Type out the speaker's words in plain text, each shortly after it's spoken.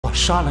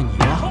杀了你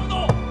吗？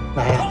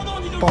来呀，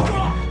报出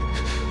来！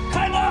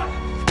开门！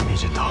李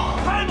振东，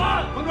开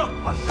门！同志，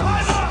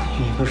开门！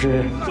你不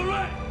是郑瑞，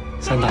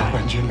 3大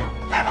冠军吗？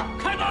来吧，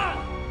开门！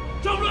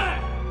郑瑞，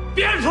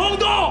别冲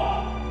动，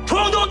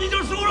冲动你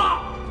就输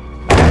了。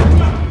开门！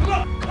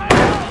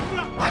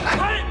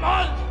开门！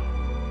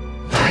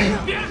来呀！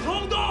别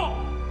冲动，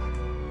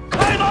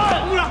开门！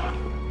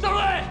郑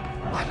瑞，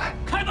来，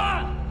开门！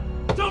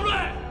郑瑞，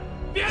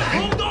别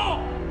冲动，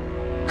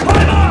开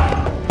门！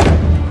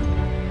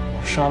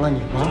我杀了你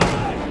吗？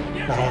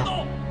来呀，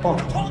报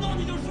仇！冲动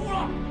你就输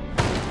了。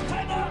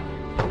开门！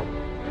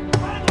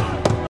开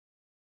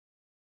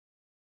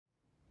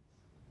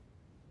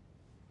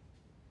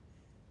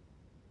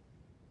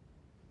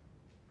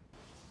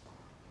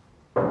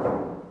门！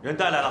 人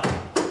带来了。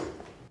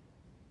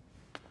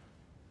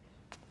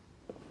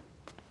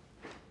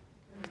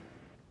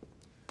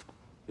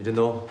李振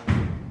东，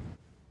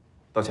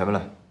到前面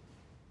来。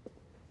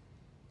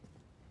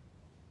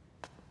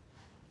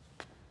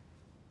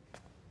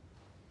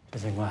这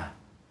警官，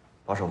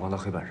把手放到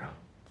黑板上。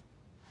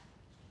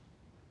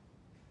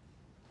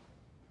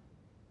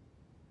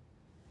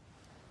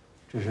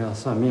这是要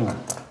算命啊！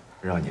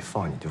让你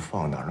放你就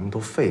放，哪那么多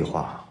废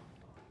话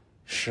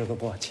10个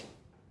簸箕。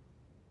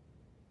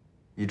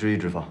 一只一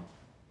只放。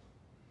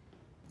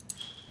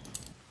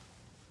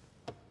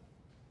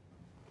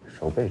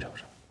手背朝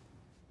上。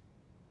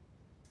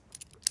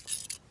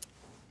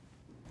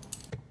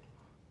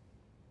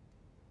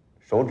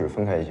手指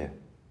分开一些。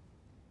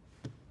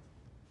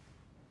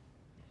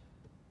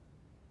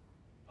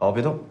好，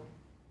别动。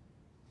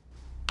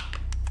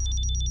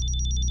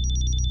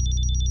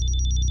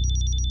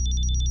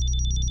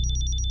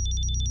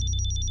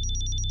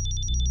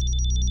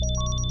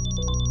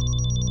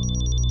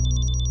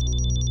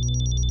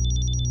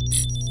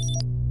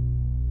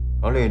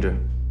然后另一只。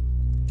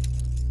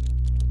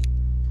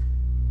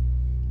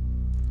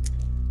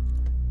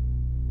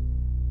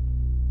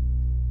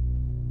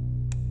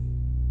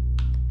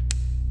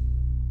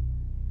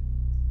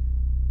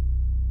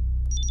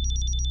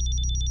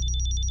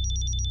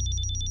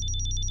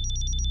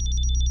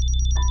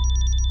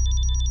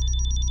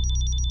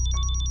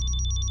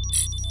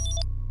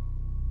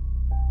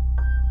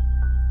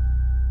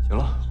行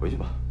了，回去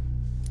吧。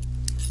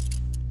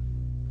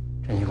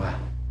陈警官，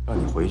让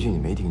你回去，你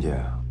没听见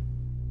啊？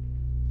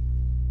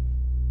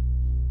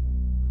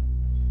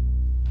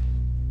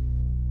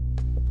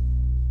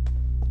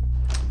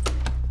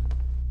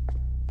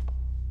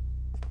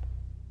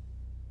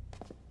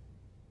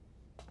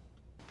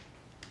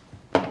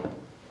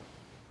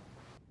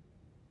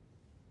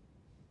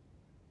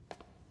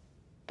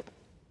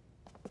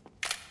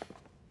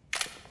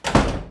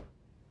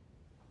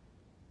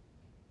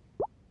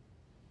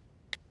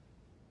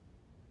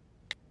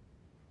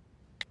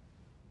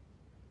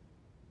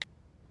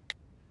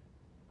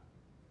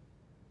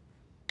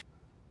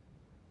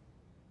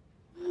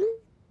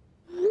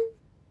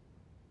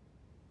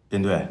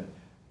 编队，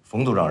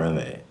冯组长认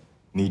为，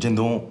米振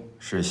东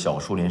是小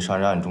树林杀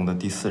人案中的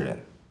第4人。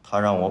他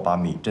让我把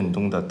米振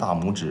东的大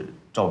拇指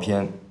照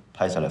片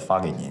拍下来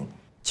发给您，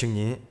请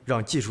您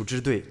让技术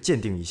支队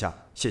鉴定一下，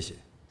谢谢。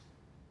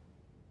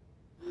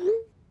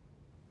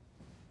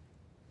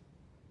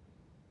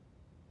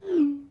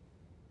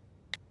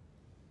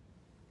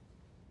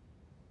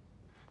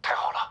太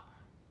好了，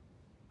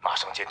马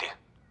上鉴定。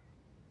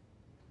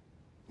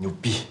牛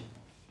逼！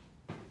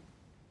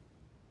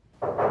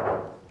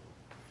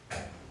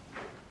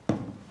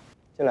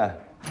 进来，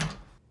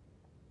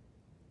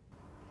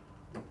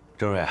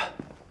郑瑞，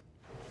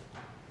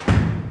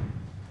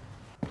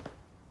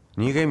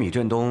你给米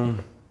振东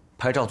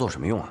拍照做什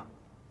么用啊？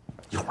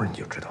一会儿你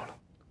就知道了。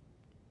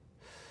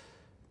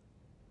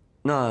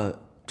那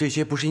这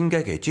些不是应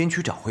该给监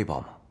区长汇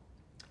报吗？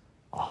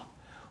啊，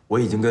我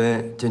已经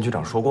跟监区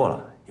长说过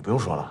了，你不用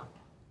说了，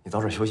你早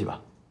点休息吧。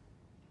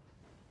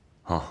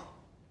啊。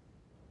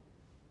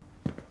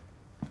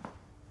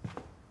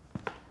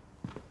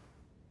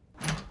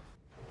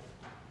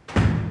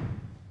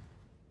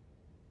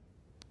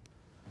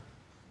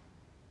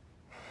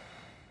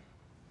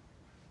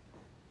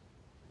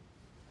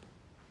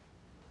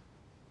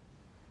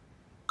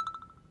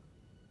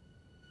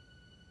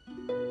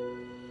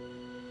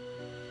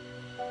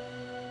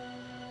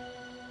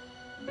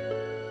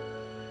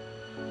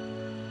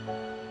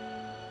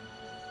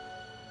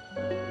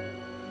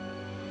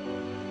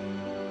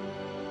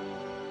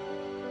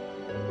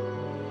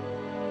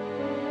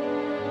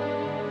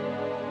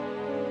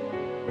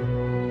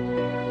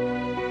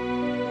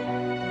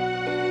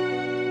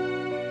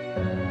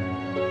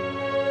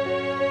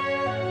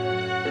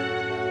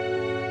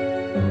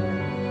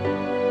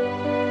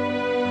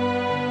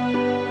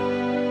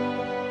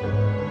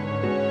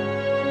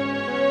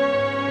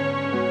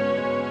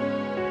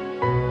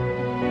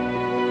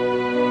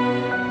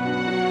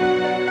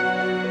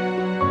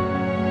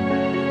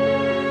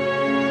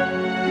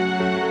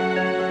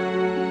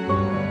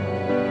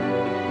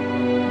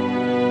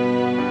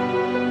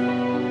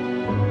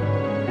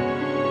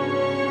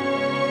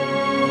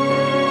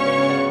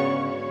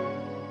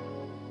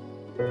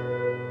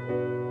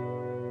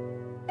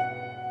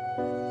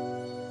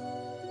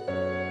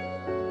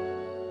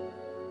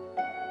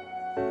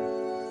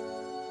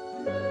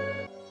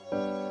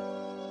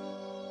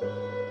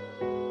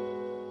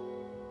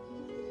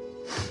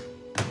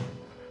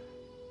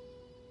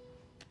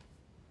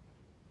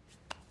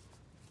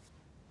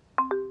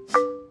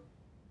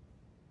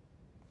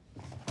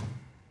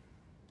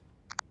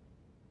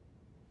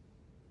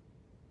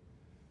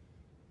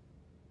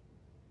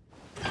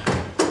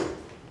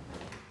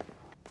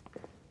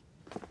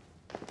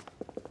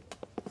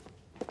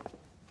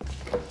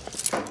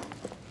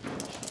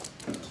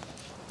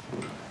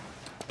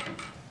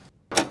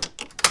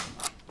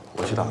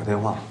去打个电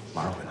话，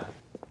马上回来。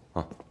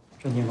啊，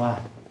郑警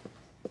官，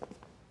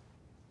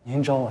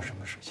您找我什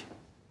么事情？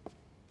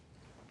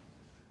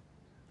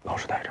老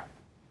实待着。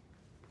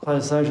快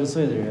30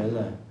岁的人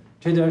了，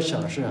这点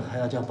小事还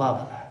要叫爸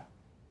爸来？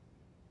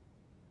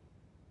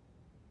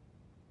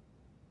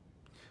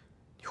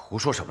你胡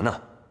说什么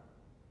呢？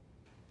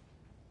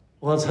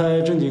我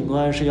猜郑警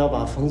官是要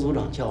把冯组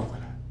长叫回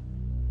来。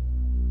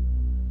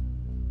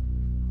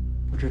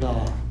不知道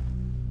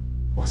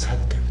我猜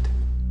的对不对？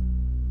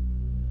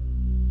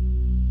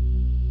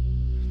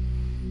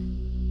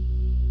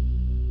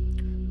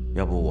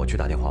要不我去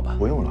打电话吧？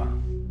不用了，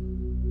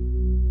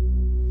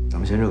咱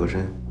们先热个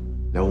身，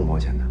聊5毛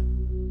钱的。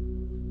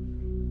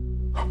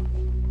好，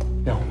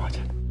聊5毛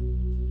钱。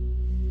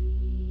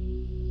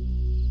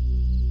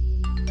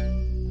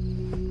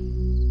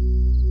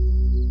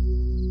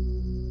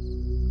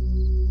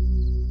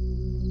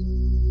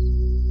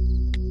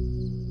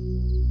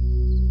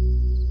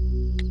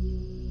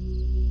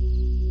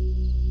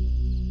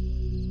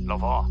老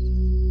冯，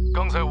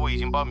刚才我已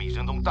经把米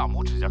振东大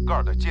拇指甲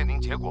盖的鉴定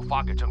结果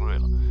发给郑瑞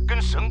了，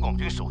跟沈广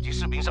军手机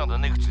视频上的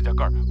那个指甲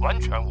盖完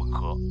全吻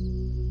合。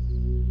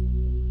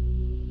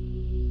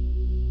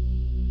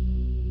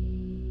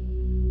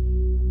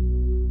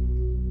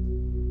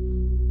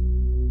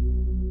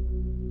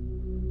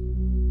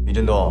米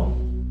振东，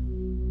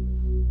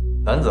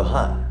男子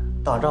汉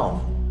大丈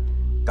夫，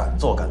敢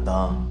做敢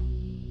当，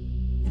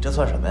你这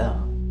算什么呀？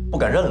不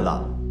敢认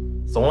了，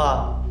怂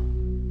了？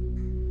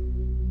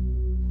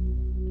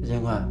郑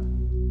警官，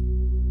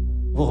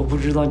我不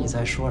知道你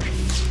在说什么。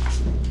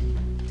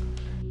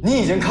你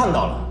已经看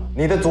到了，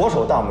你的左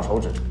手大拇手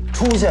指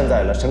出现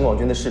在了沈广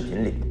军的视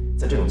频里。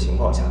在这种情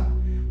况下，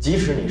即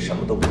使你什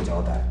么都不交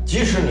代，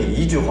即使你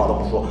一句话都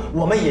不说，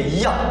我们也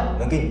一样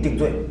能给你定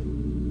罪，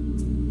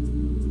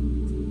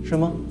是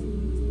吗？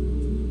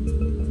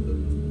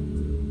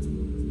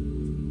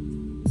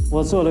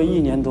我坐了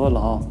1年多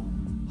牢，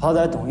好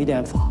歹懂一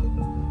点法。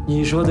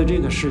你说的这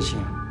个事情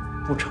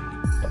不成立。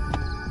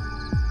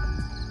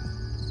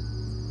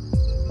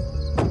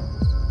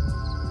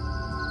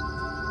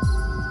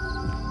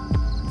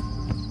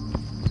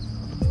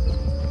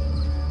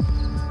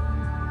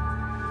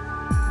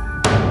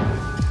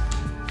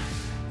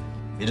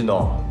李振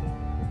东，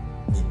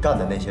你干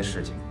的那些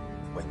事情，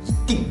我一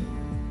定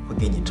会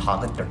给你查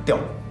个底儿掉。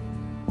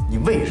你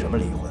为什么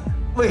离婚？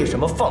为什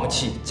么放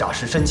弃假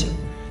释申请？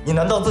你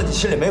难道自己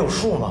心里没有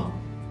数吗？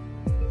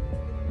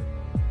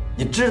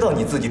你知道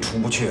你自己出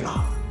不去了。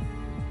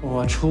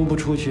我出不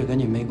出去跟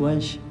你没关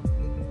系。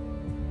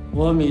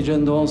我米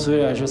振东虽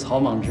然是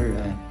草莽之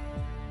人，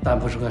但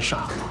不是个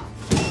傻瓜。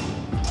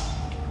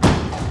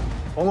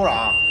冯组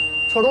长，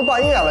这都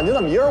半夜了，您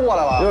怎么一人过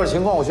来了？有点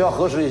情况，我需要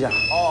核实一下。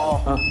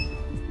哦。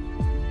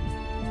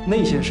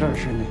那些事儿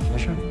是哪些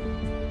事儿？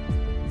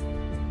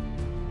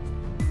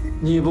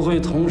你不会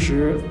同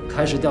时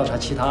开始调查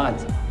其他案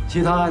子吧？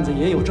其他案子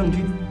也有证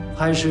据，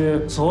还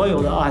是所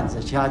有的案子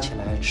加起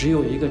来只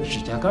有一个指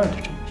甲盖的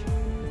证据？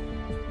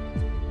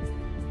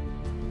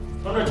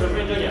从这指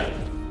挥证言。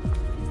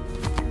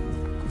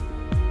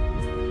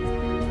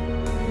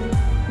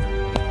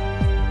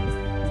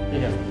谢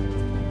谢。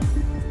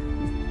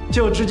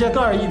就指甲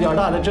盖一点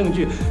大的证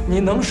据，你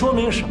能说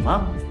明什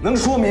么？能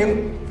说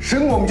明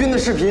沈广军的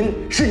视频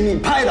是你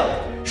拍的，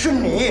是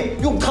你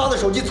用他的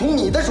手机从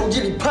你的手机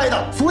里拍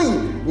的，所以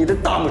你的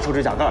大拇手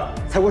指甲盖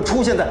才会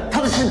出现在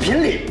他的视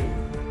频里。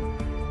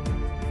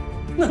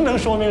那能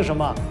说明什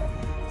么？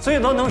最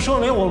多能说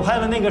明我拍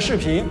了那个视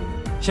频。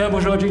先不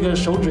说这个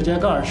手指甲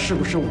盖是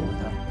不是我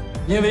的，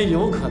因为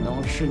有可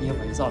能是你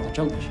伪造的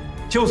证据。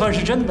就算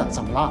是真的，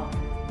怎么了？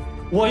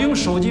我用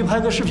手机拍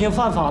个视频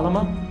犯法了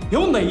吗？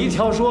有哪一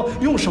条说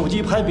用手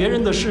机拍别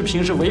人的视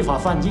频是违法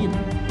犯纪的？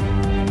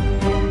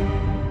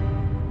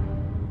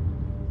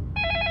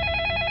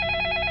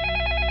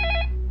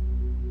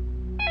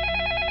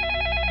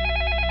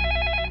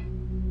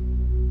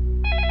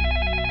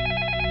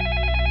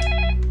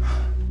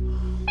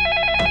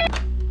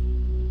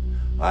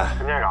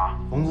陈舰长，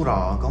冯组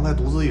长刚才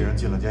独自一人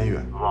进了监狱，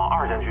往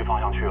2监区方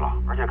向去了，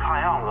而且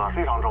看样子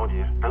非常着急，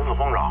人死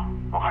疯长。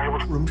我看是不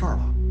是出什么事儿了？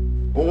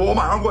我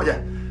马上过去，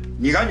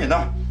你赶紧的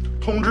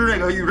通知那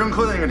个狱侦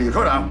科的那个李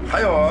科长，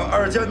还有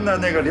2监的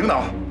那个领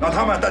导，让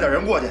他们带点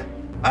人过去。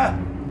哎，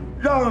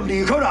让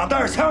李科长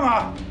带着枪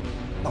啊！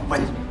我问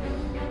你，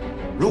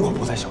如果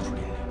不在小树林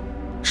里，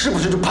是不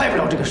是就拍不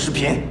了这个视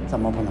频？怎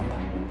么不能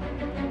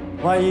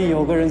拍？万一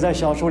有个人在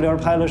小树林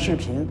拍了视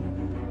频，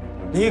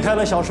离开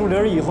了小树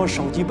林以后，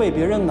手机被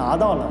别人拿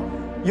到了，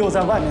又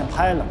在外面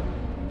拍了，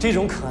这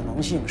种可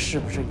能性是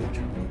不是也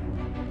成立？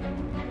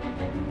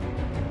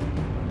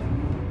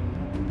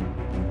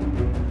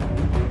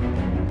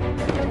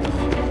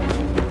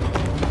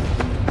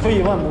退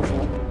一万步说，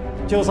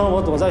就算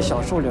我躲在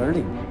小树林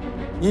里，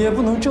也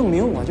不能证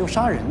明我就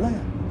杀人了呀。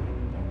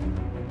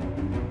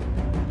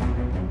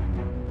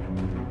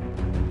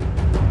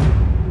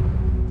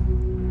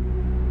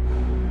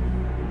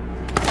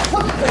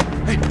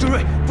哎，郑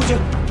瑞，不行，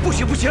不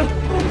行，不行！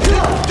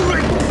郑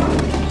瑞，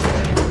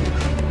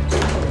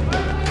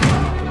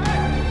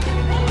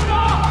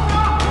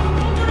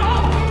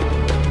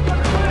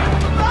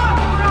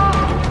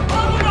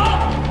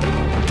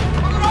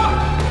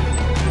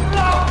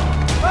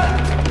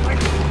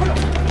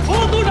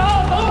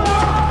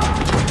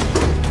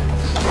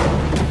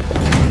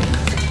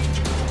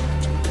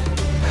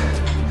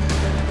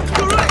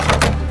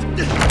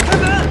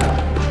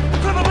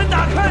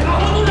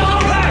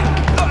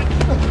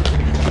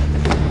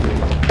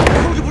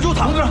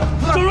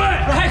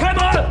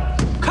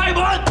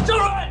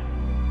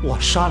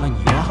杀了你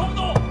吗？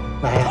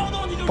来呀，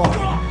抱住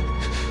我！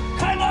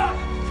开门！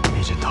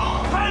没劲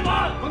头，开门！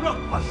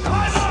完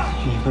蛋！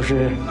你不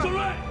是郑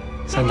瑞，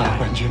 3大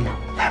冠军吗？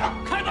来吧，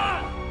开门！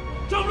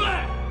郑瑞，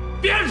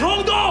别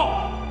冲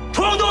动，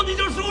冲动你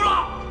就输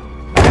了。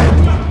开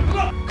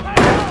门！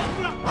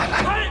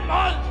开门！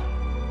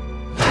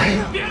来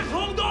呀！别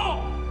冲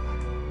动，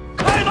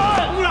开门！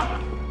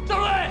郑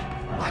瑞，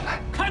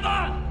来，开门！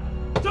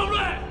郑瑞，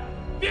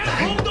别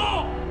冲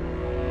动，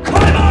开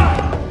门！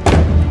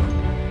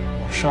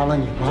我杀了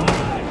你吗？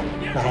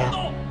来呀，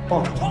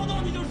抱住我！冲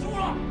动你就输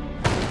了。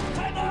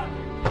开门！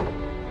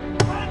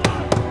开门！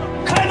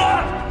开门！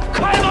开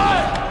门！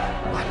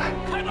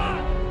开门！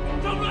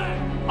郑瑞，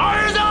儿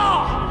子，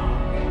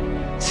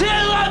千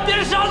万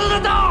别上他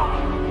的当！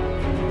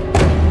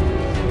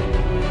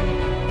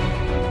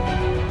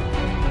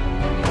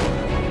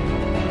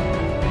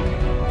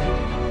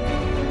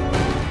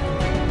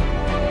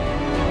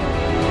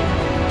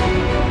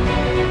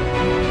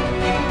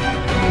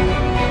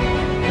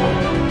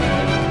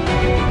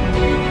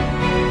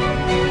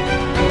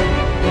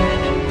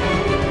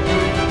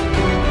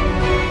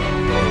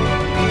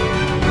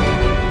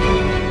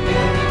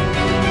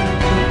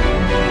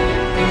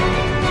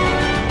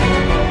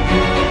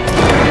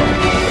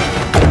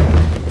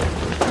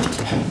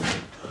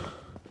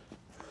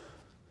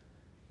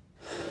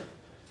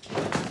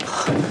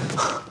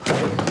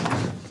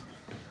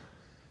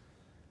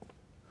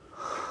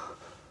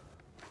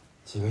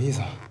几个意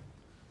思？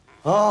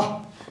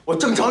啊！我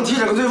正常提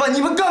审个罪犯，你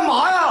们干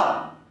嘛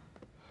呀？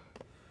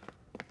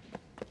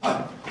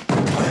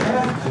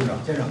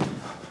先生，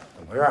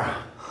怎么回事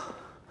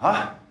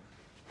啊？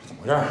怎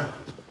么回事？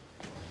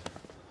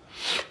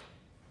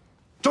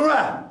郑瑞，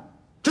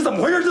这怎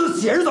么回事？这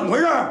血是怎么回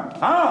事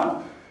啊？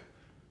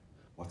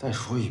我再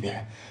说一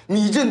遍，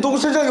米振东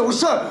身上有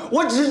事儿，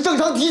我只是正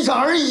常提审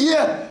而已。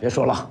别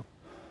说了，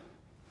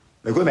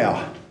违规没有？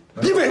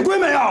你违规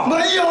没有？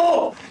没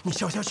有。你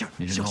消消气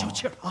儿，消消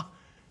气儿啊！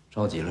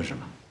着急了是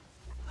吗？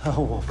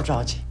我不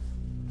着急，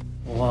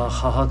我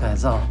好好改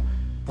造，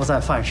不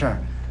再犯事儿，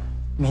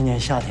明年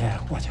夏天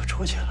我就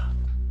出去了。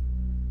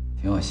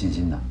挺有信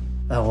心的。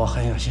我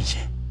很有信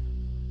心。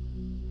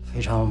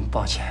非常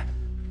抱歉，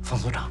冯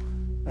组长，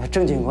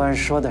郑警官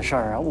说的事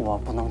儿我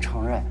不能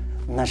承认，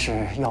那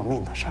是要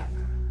命的事儿。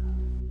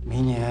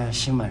明年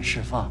刑满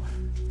释放，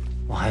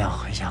我还要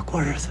回家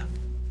过日子。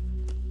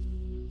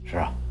是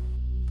啊，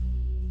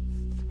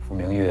傅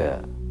明月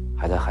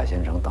还在海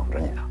鲜城等着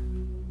你呢。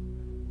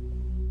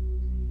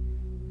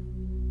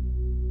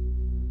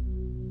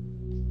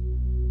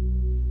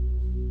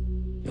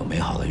有美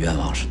好的愿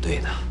望是对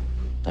的，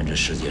但这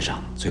世界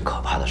上最可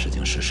怕的事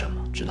情是什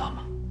么？知道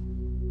吗？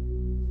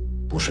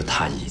不是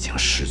他已经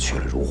失去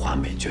了如花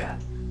美眷，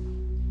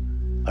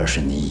而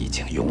是你已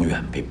经永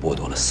远被剥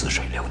夺了似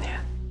水流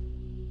年。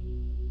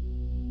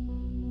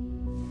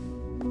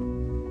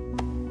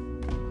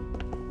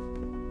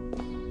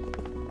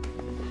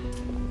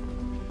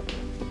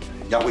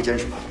押回监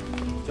室吧。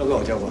交给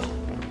我，交给我，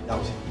押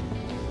回去。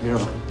没事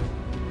吧？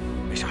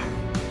没事。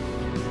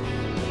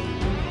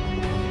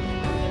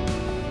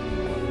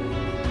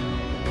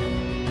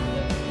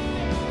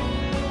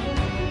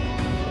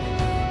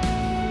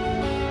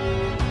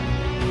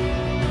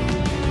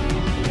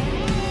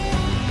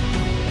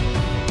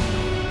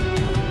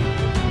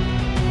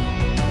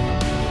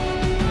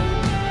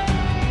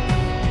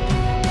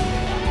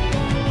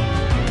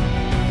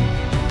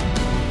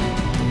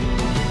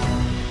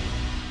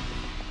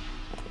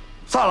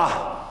散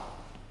了。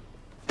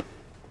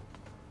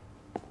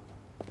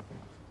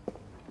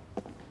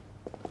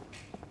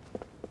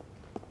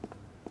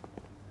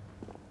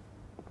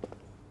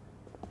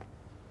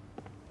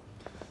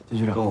金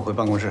局长，跟我回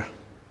办公室。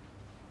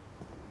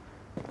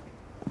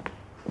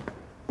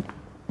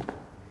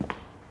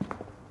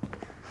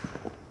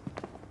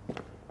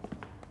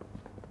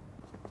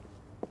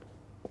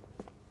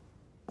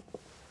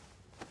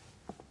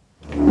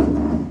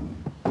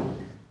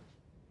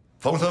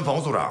冯森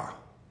冯组长，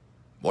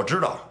我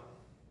知道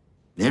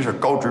您是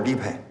高职低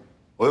配，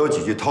我有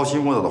几句掏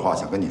心窝子的话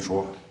想跟你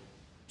说，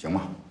行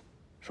吗？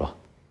说，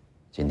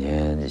今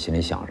天你心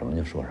里想什么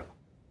就说什么。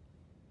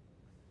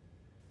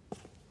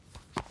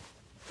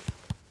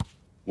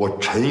我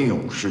陈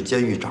勇是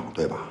监狱长，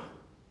对吧？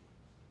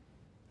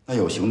那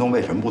有行动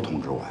为什么不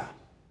通知我呀？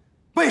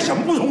为什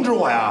么不通知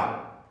我呀？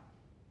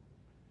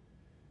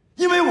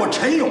因为我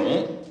陈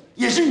勇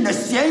也是你的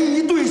嫌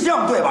疑对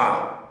象，对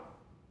吧？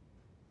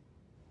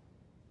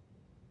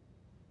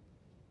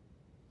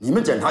你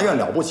们检察院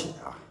了不起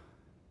啊，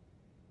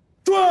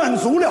专案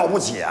组了不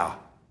起啊！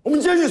我们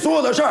监狱所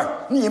有的事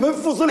儿，你们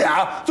父子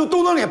俩就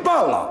都能给办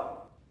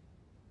了。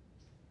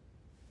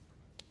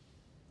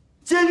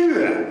监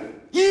狱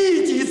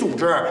一级组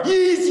织，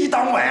一级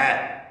党委，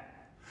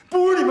不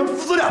如你们父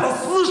子俩的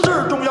私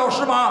事重要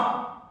是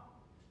吗？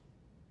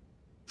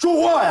说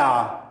话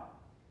呀！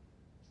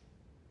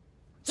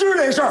今儿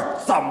这事儿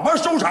怎么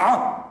收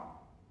场？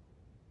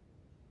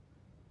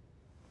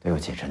对不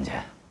起，陈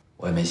坚，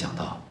我也没想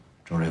到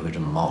郑瑞会这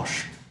么冒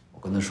失。我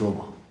跟他说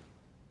过，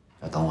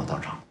要等我到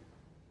场。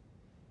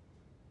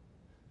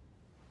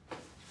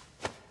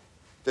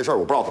这事儿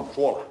我不知道怎么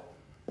说了，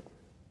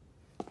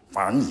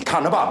反正你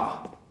看着办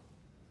吧。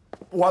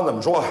不管怎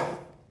么说，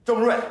郑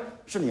瑞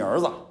是你儿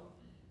子，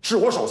是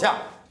我手下。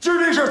今儿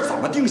这事儿怎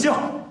么定性？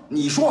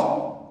你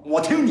说，我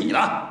听你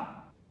的。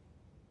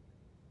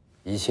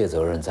一切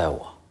责任在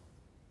我，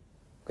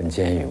跟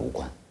监狱无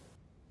关。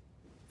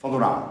冯组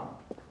长，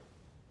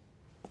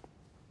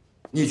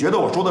你觉得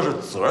我说的是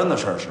责任的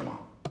事儿是吗？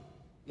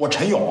我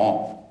陈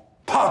勇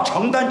怕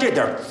承担这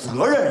点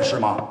责任是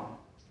吗？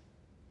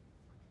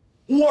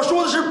我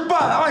说的是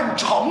办案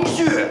程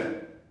序，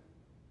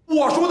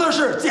我说的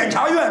是检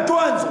察院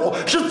专案组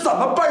是怎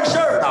么办事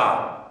儿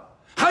的，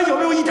还有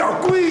没有一点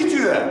规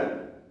矩？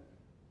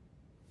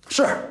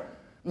是，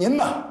您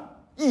呢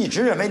一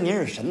直认为您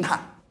是神探，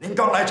您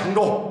刚来成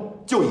州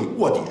就以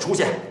卧底出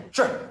现，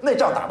是那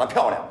仗打得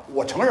漂亮，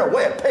我承认我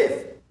也佩服。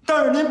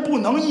但是您不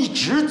能一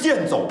直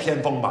剑走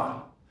偏锋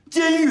吧？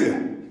监狱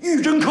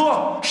狱侦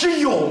科是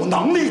有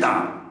能力的。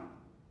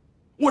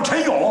我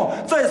陈勇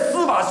在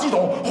司法系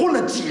统混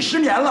了几十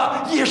年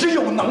了，也是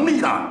有能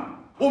力的。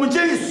我们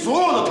监狱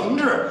所有的同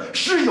志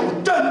是有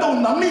战斗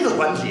能力的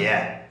团体。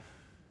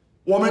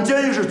我们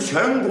监狱是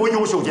全国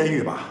优秀监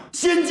狱吧，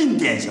先进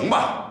典型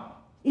吧，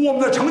我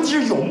们的成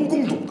绩是有目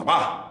共睹的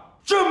吧？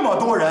这么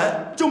多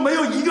人就没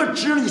有一个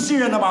值你信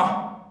任的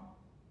吗？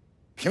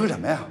凭什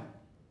么呀？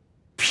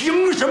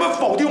凭什么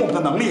否定我们的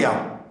能力啊？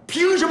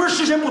凭什么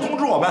事先不通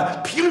知我们？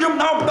凭什么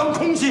拿我们当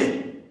空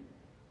气？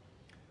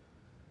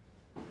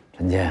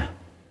陈坚，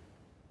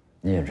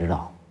你也知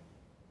道，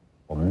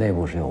我们内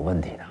部是有问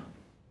题的。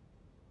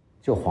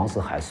就黄四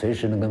海随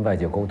时能跟外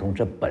界沟通，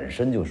这本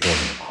身就说明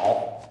好。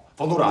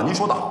冯组长，您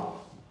说得好，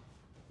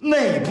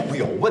内部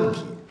有问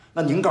题。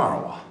那您告诉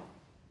我，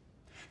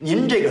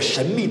您这个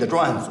神秘的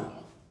专案组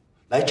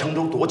来成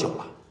州多久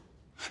了？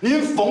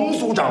您冯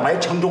组长来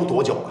成州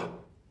多久了？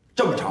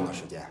这么长的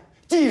时间，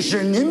即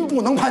使您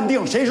不能判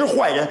定谁是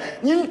坏人，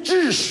您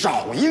至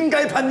少应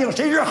该判定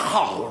谁是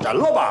好人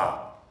了吧？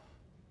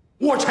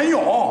我陈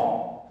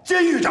勇，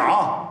监狱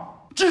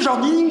长，至少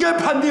您应该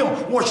判定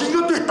我是一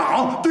个对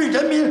党、对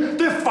人民、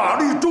对法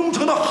律忠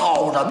诚的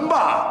好人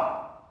吧？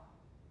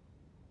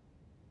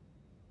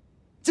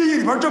监狱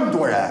里边这么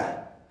多人，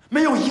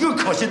没有一个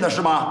可信的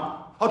是吗？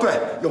啊，对，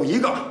有一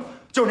个，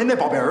就是您那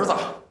宝贝儿子，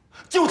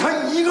就他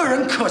一个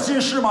人可信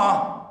是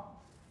吗？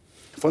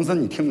冯森，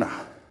你听着，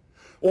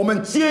我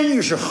们监狱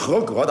是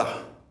合格的，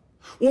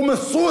我们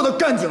所有的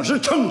干警是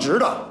称职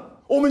的，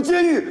我们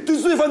监狱对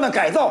罪犯的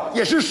改造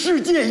也是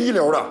世界一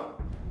流的。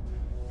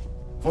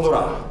冯组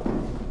长，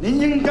您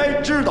应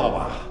该知道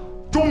吧？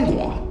中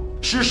国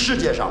是世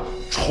界上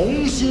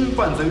重新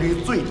犯罪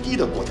率最低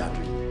的国家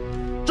之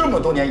一，这么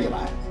多年以来，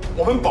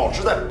我们保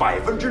持在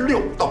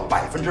6%到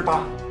8%，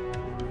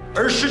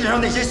而世界上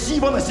那些西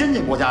方的先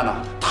进国家呢，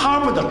他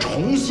们的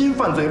重新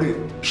犯罪率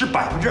是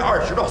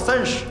20%到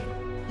30%，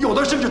有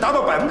的甚至达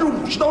到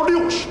50%到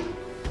60%。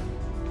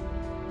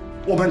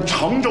我们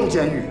常州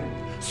监狱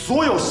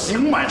所有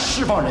刑满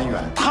释放人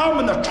员，他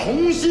们的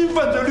重新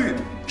犯罪率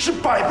是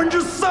3%。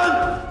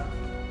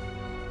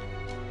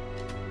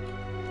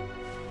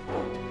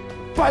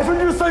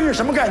3%是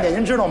什么概念？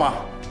您知道吗？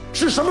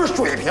是什么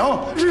水平？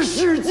是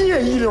世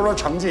界一流的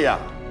成绩啊！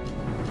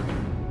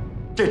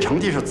这成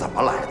绩是怎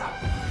么来的？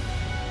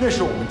那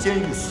是我们监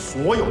狱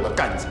所有的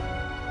干警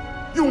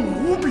用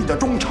无比的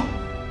忠诚，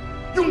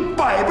用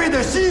100倍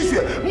的心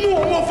血，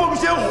默默奉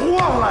献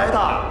换来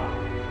的。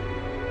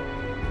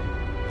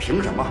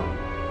凭什么？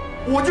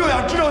我就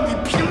想知道你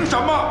凭什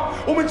么？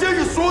我们监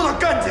狱所有的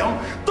干警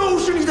都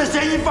是你的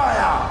嫌疑犯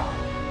呀！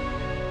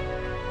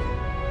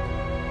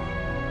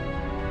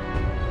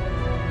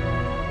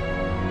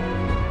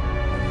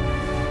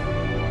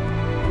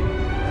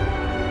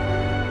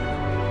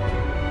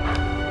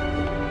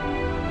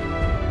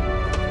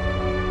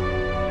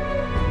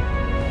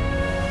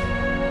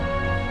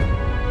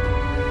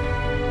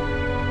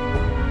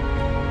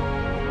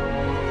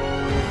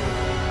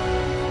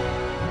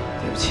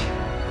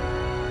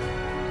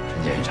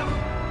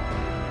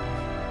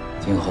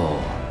今后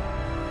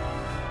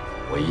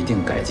我一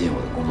定改进我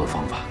的工作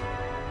方法。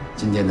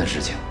今天的事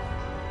情，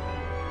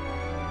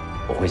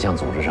我会向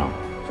组织上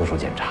做出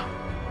检查。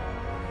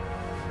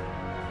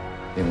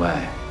另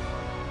外，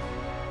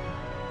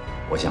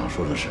我想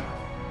说的是，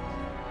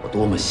我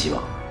多么希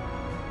望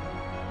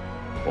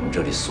我们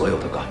这里所有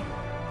的干部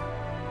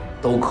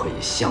都可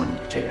以像你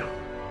这样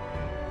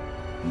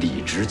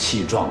理直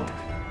气壮地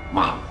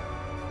骂我。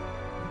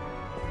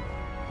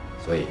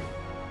所以，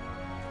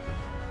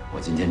我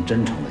今天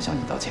真诚地向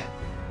你道歉，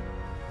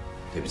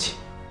对不起，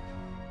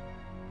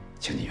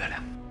请你原谅。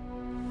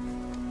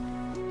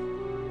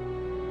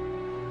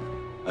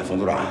哎，冯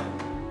组长，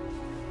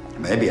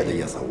没别的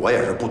意思，我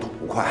也是不吐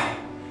不快。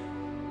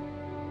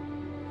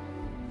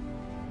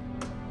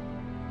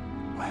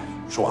哎，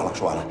说完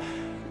了，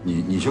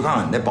你去看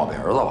看你那宝贝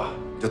儿子吧，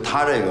就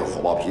他这个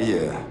火爆脾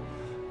气，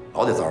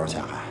老得遭人陷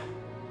害。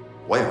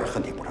我也是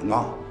恨铁不成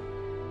钢。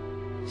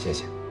谢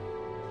谢。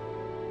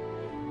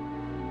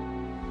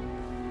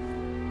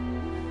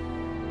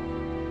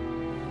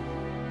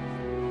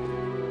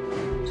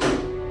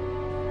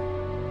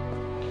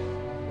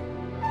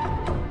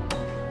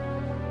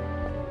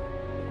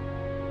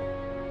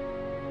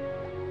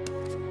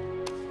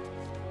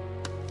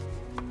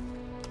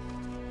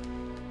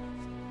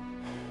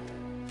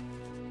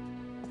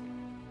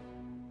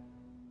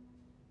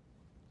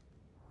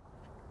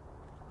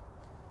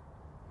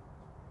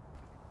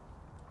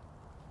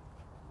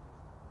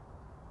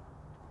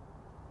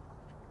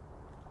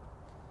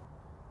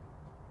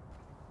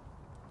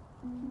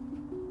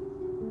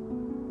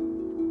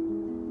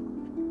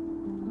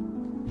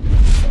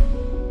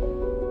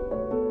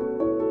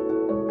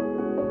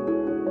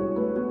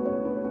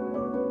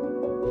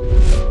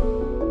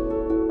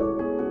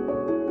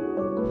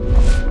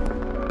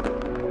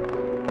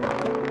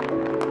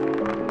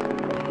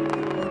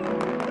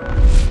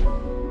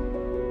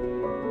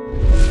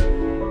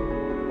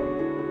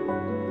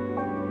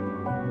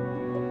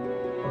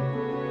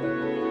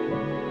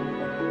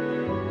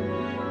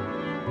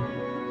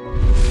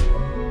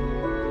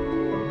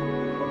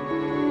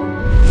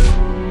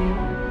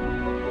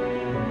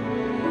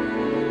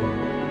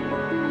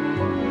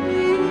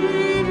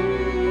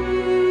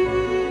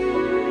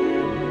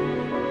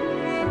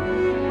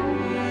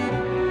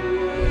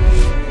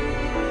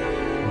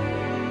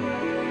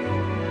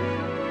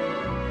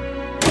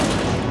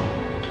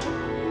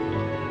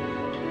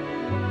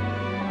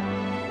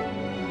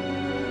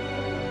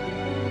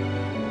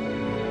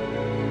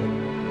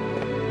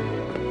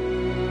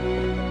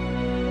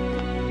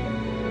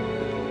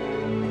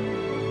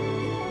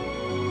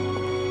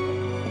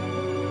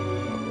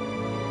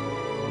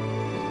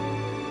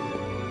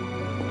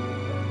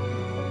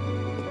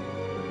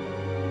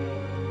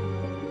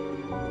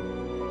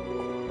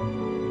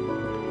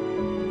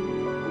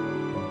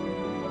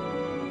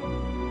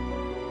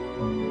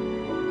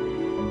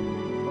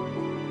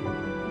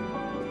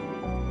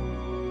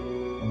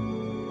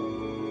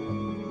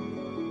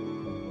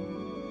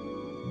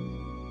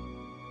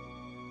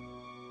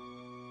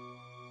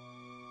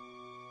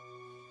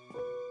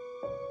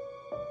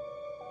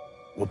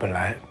我本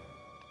来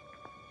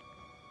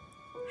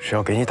是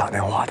要给你打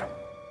电话的，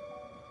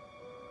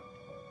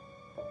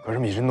可是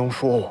米振东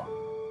说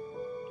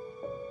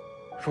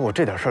我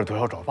这点事儿都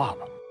要找爸爸。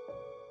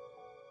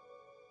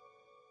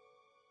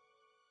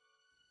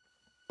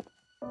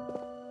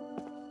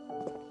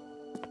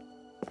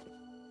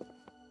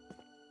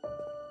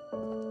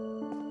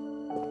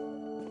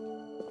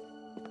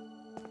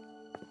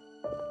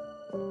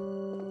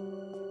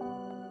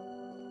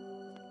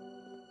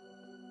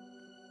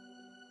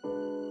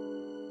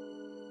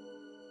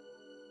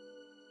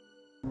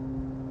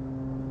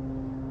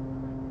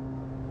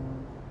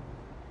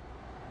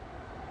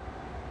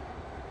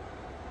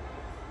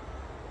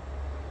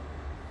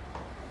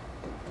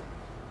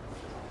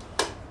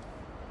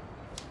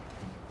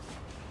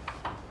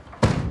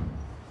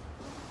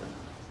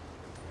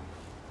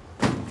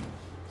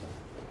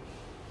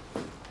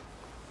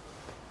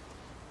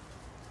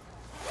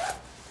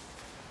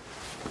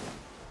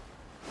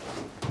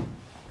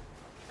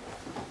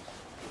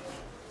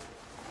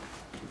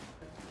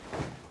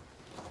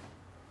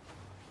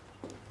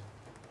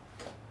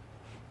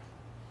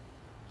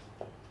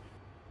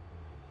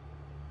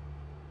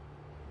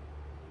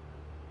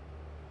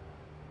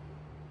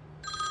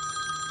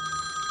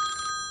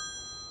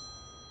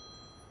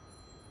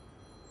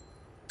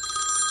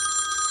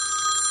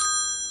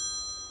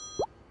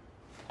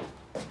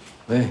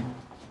喂，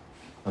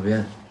老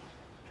边，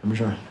什么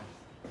事儿？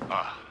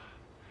啊，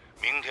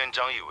明天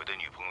张一伟的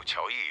女朋友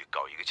乔毅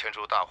搞一个签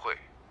售大会，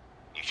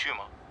你去吗？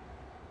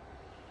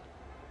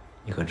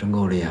你可真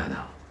够厉害的，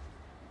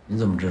你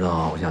怎么知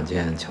道我想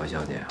见乔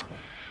小姐啊？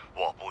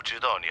我不知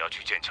道你要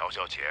去见乔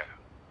小姐，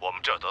我们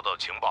这儿得到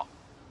情报，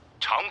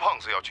常胖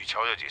子要去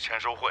乔小姐签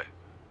售会，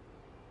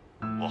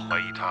我怀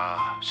疑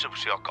他是不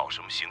是要搞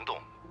什么行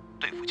动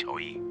对付乔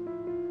毅？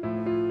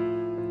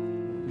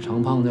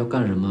常胖子要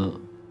干什么？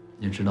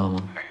你知道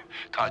吗？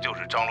他就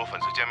是张罗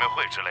粉丝见面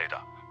会之类的，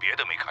别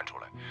的没看出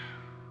来，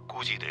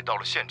估计得到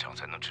了现场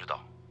才能知道。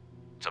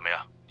怎么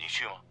样，你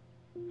去吗？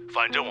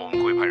反正我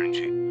们会派人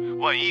去，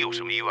万一有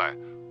什么意外，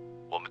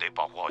我们得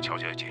保护好乔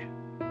小姐。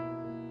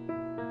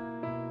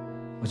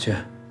我去，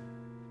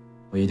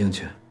我一定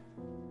去。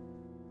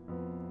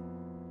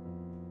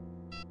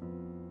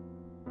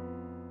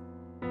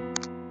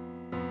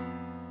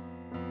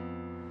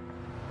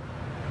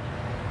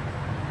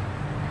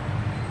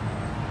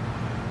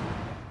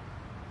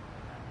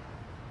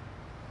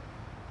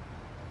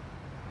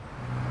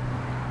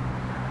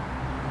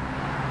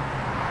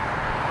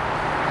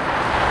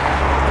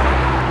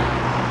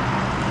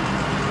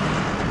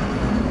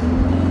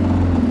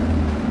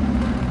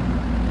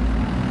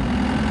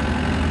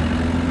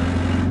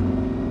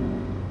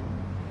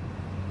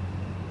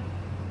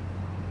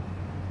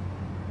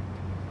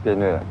编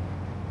队，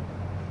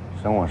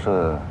省网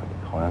社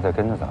好像在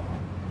跟着咱们。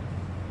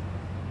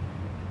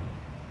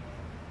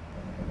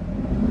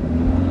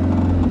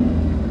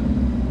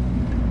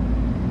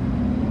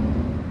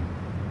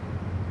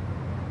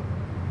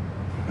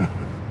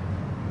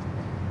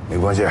没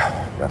关系，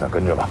让他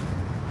跟着吧。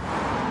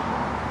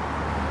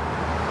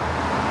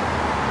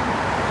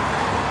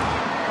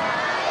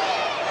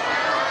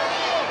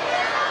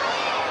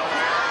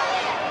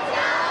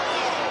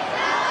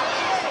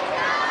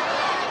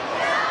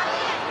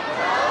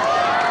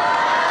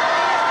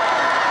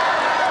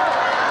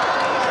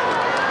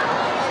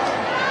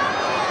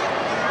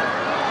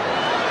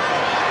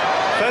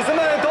粉丝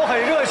们都很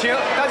热情，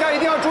大家一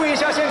定要注意一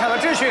下现场的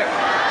秩序。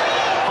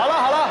好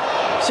了，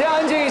先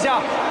安静一下，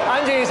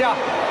安静一下。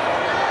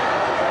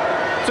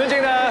尊敬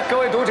的各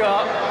位读者、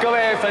各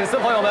位粉丝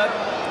朋友们，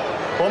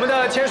我们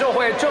的签售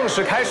会正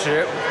式开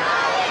始。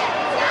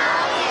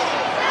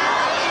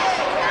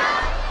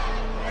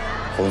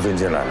冯孙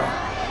进来了，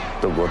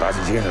都给我打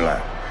起精神来。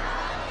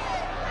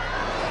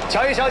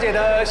乔伊小姐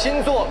的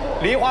新作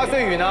《梨花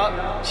碎语》呢，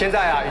现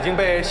在已经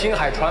被星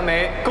海传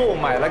媒购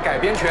买了改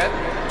编权。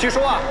据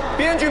说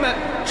编剧们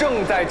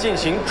正在进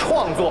行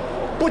创作，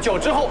不久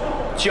之后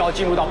就要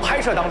进入到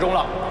拍摄当中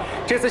了。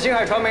这次星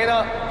海传媒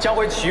呢，将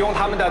会启用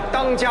他们的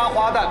当家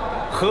花旦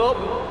和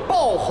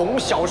爆红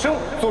小生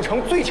组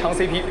成最强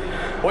CP。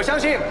我相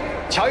信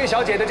乔伊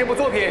小姐的这部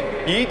作品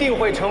一定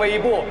会成为一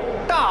部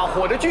大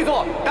火的剧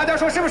作，大家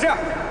说是不是？下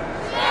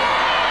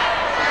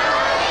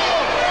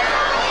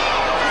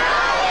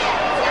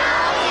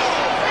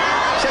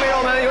面让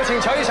我们有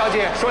请乔伊小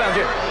姐说两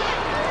句。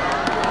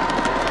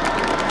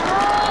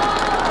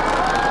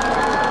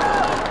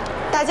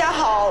大家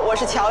好，我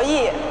是乔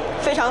伊，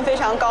非常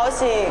高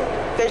兴，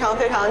非常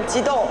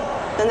激动，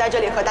能在这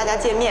里和大家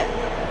见面。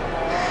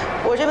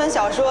我这本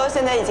小说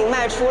现在已经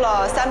卖出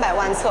了300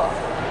万册，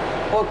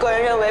我个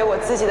人认为我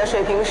自己的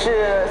水平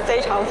是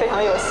非常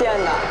有限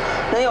的，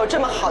能有这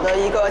么好的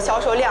一个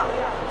销售量，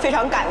非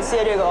常感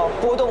谢这个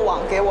波动网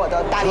给我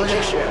的大力支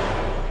持。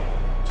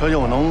小姐，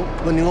我能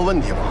问您个问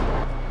题吗？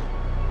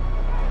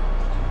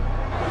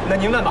那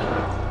您问吧。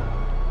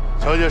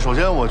小姐，首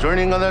先我觉得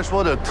您刚才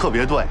说的特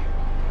别对，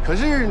可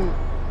是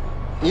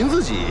您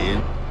自己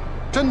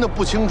真的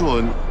不清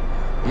楚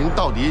您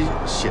到底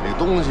写这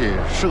东西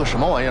是个什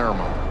么玩意儿吗？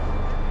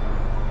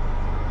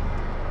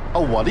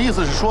我的意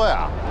思是说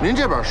呀，您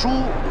这本书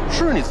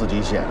是你自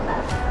己写的吗？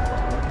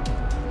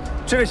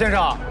这位先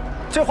生，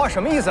这话什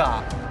么意思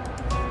啊？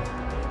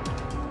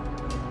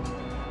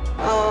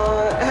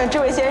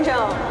这位先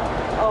生，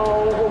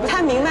我不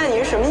太明白你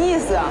是什么意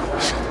思啊。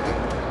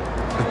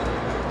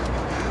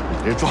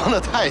你这装的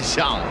太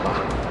像了，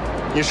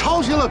你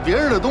抄袭了别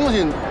人的东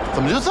西，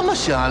怎么就这么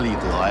心安理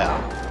得呀？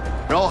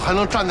然后还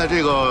能站在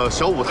这个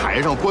小舞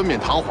台上冠冕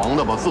堂皇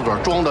的把自个儿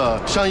装的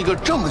像一个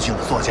正经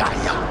的作家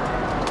一样，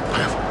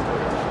佩服，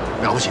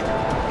了不起，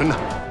真的。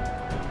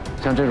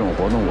像这种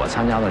活动我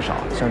参加的少，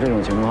像这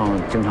种情况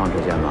经常出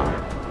现吗？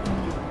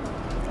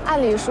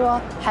按理说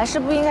还是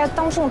不应该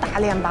当众打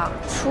脸吧，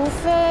除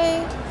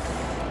非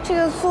这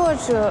个作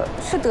者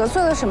是得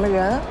罪了什么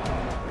人。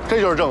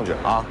这就是证据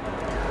啊！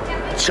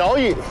乔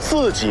毅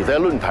自己在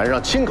论坛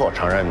上亲口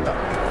承认的，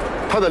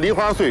他的《梨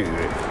花碎语》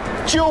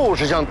就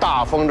是向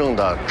大风筝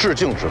的致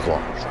敬之作，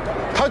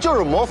他就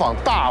是模仿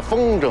大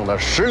风筝的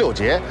石榴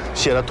节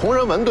写的同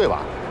人文，对吧？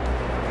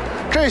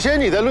这些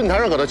你在论坛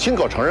上给他亲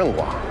口承认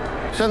过，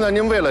现在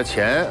您为了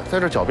钱在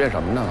这狡辩什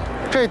么呢？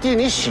这地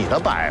你洗得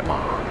白吗？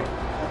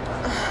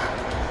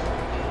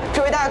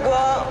这位大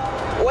哥，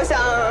我想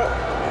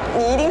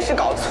你一定是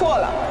搞错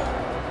了。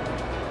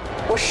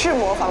我是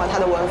模仿了他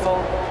的文风，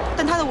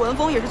但他的文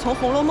风也是从《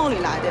红楼梦》里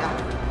来的呀。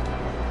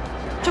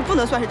这不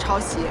能算是抄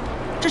袭，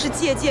这是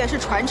借鉴，是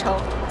传承，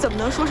怎么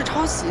能说是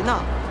抄袭呢？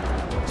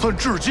算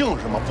致敬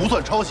是吗？不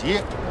算抄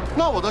袭。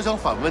那我倒想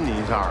反问你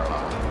一下了，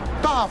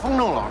大风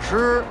筝老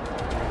师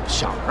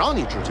想让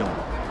你致敬吗？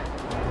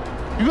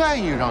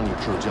愿意让你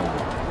致敬吗？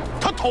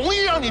他同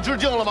意让你致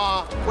敬了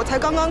吗？我才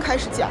刚刚开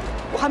始讲，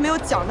我还没有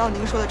讲到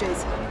您说的这一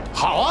层。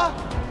好啊，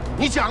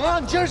你讲啊，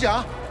你接着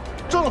讲。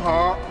正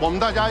好我们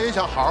大家也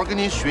想好好跟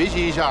您学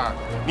习一下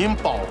您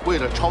宝贵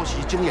的抄袭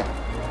经验。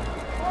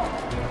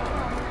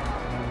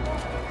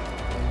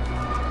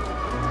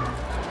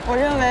我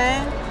认为，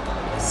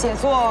写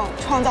作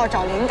创造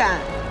找灵感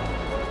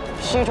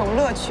是一种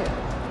乐趣。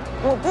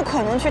我不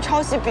可能去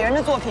抄袭别人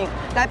的作品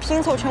来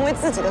拼凑成为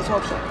自己的作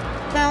品，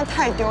那样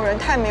太丢人，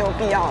太没有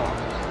必要了。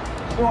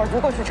我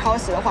如果去抄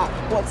袭的话，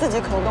我自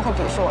己可能都会鄙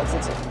视我自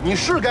己。你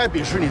是该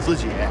鄙视你自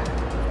己，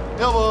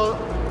要不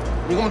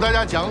你给我们大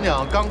家讲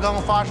讲刚刚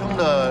发生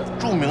的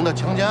著名的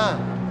强奸案，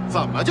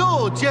怎么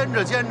就奸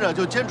着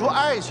就奸出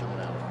爱情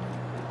来了？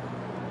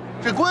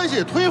这关系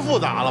也忒复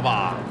杂了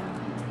吧？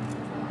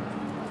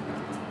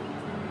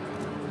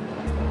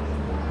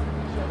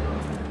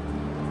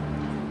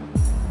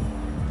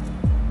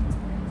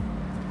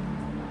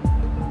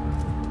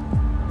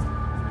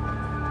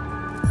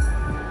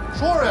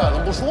说说呀，怎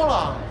么不说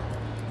了？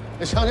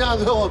那强奸案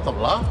最后怎么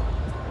了？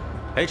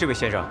哎，这位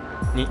先生，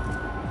你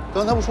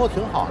刚才不说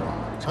挺好的吗？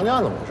强奸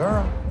案怎么回事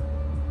啊？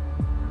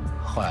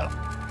坏了，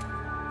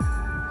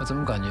我怎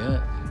么感觉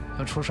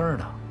要出事儿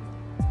呢？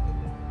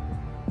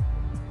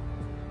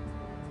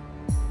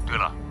对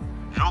了，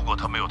如果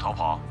他没有逃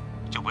跑，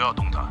就不要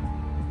动他。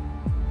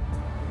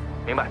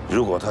明白。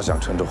如果他想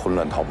趁着混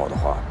乱逃跑的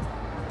话，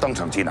当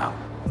场缉拿。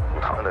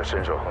他们的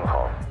身手很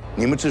好，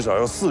你们至少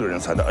要4个人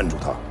才能摁住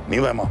他，明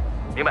白吗？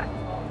明白。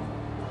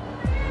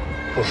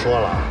不说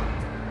了。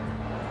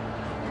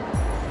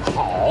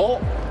好。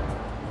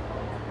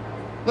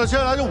那接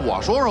下来就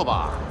我说说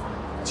吧，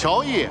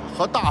乔毅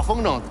和大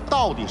风筝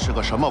到底是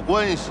个什么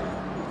关系？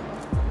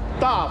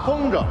大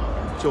风筝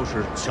就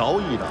是乔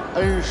毅的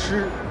恩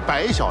师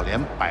白小莲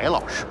白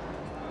老师，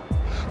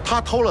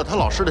他偷了他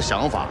老师的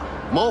想法，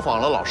模仿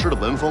了老师的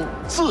文风，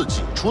自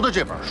己出的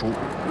这本书。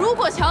如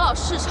果乔老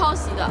师是抄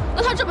袭的，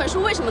那他这本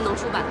书为什么能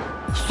出版？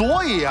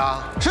所以啊，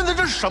现在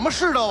这是什么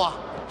世道啊？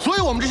所以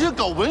我们这些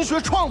搞文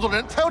学创作的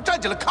人才要站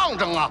起来抗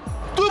争啊，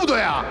对不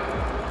对啊？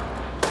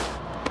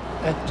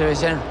哎，这位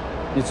先生，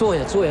你坐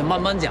下，坐下，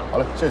慢慢讲。好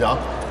嘞，谢谢啊。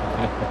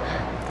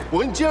我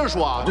跟你接着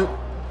说啊，就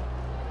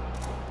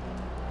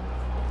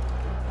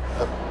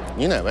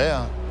你哪位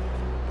啊？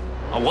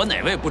啊，我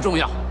哪位不重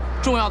要，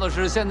重要的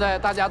是现在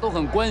大家都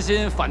很关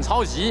心反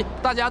抄袭，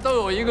大家都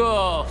有一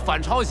个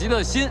反抄袭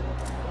的心，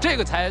这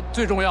个才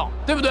最重要，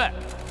对不对？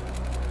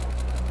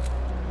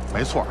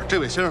没错，这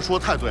位先生说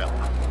的太对了。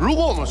如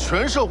果我们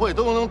全社会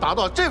都能达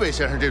到这位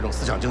先生这种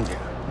思想境界，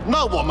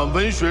那我们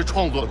文学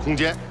创作的空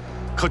间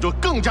可就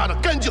更加的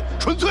干净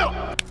纯粹了。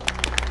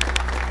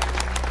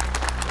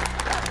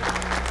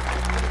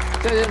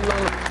这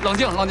冷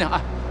静冷静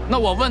啊！那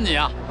我问你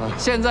啊，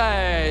现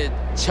在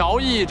乔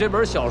毅这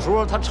本小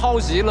说他抄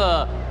袭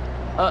了，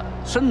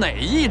是哪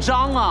一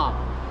章啊？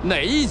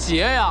哪一节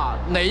呀？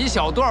哪一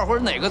小段或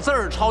者哪个字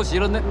儿抄袭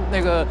了那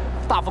个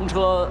大风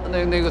车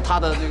那个他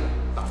的那个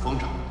大风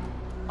车？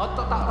啊，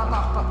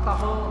大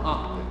风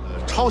啊！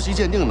抄袭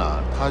鉴定呢，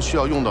它需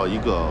要用到一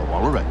个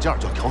网络软件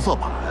叫调色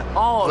板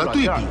哦，来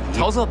对比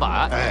调色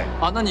板。哎，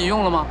啊，那你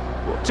用了吗？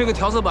这个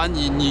调色板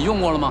你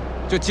用过了吗？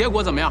就结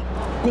果怎么样？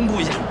公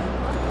布一下。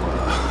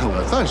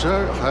我暂时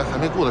还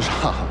没顾得上。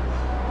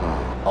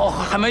哦，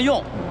还没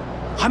用，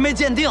还没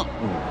鉴定。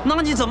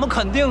那你怎么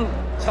肯定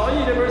乔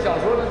毅这本小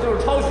说就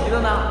是抄袭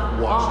的呢？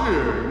我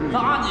是。那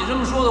按你这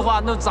么说的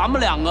话，那咱们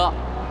两个，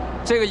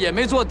这个也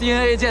没做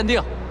DNA 鉴定，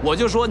我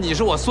就说你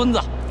是我孙子，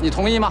你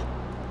同意吗？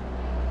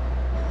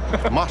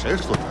骂谁是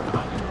孙子？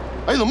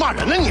哎，你怎么骂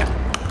人呢你？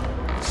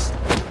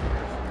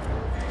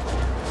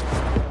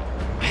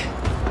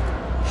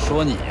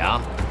说你呀，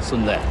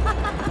孙子。哎，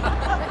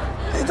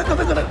大哥，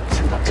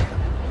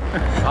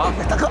好，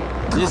大哥，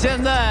你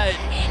现在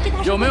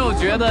有没有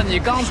觉得你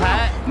刚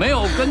才没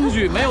有根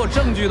据、没有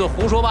证据的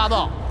胡说八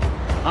道，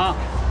啊，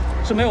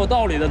是没有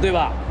道理的，对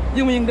吧？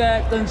应不应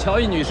该跟乔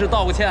毅女士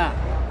道个歉？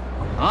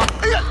啊？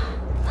哎呀，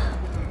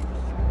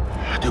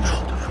对不住。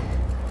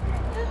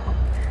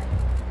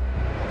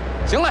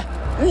行嘞，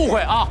误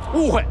会啊，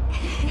误会。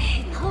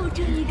好有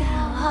正义感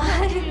啊，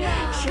这个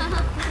是。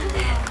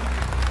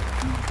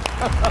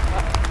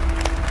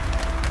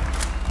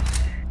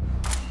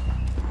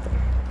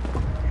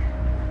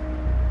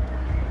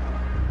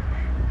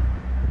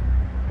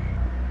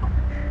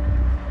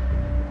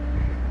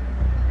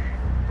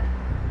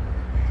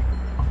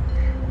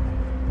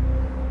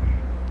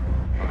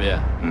老毕，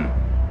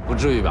不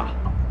至于吧？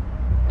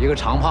一个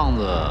长胖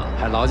子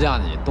还劳驾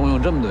你动用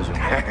这么多兄弟？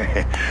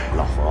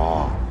老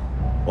冯，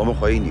我们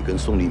怀疑你跟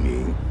宋立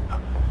明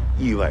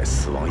意外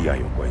死亡一案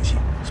有关系，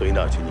所以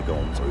呢，请你跟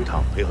我们走一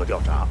趟，配合调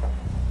查。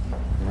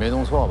你没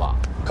弄错吧？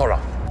靠上。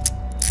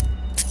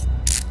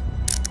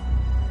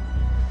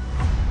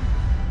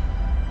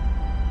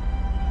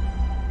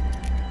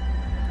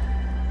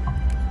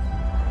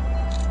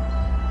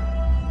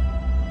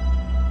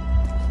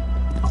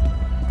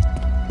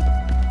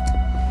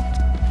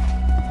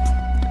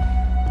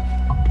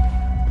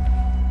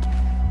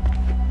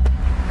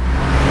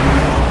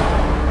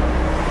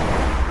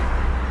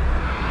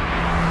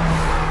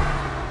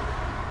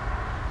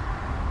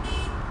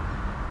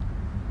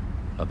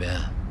老边，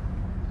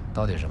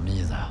到底什么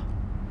意思啊？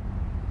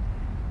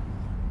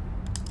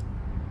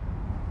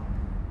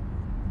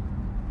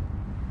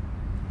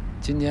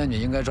今天你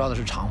应该抓的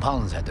是长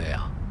胖子才对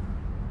啊。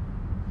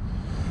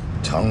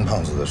长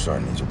胖子的事儿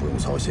你就不用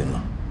操心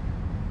了。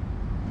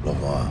老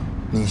冯啊，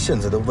你现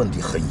在的问题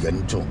很严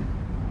重，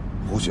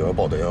胡雪儿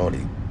报的110，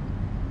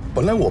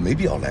本来我没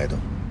必要来的，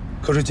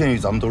可是鉴于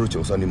咱们都是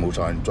930谋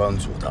杀案专案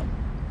组的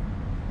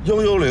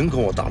，110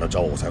跟我打了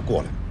招呼我才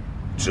过来，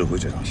指挥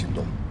这场行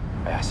动。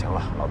哎呀，行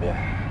了，老边，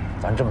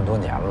咱这么多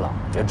年了，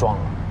别装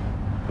了，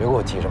别给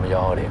我提什么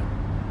110，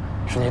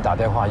是你打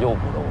电话诱捕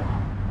的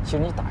我。其实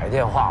你打一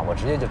电话，我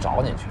直接就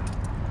找你去，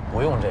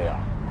不用这样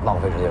浪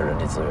费这些人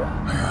力资源。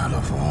哎呀，老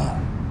冯，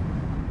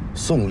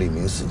宋立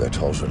明死在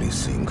超市里，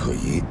死因可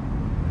疑，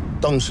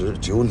当时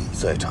只有你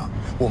在场，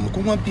我们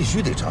公安必须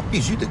得查，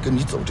必须得跟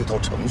你走这套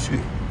程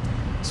序。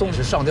宋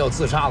是上吊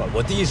自杀了，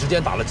我第一时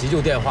间打了急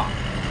救电话，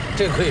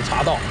这个可以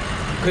查到，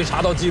可以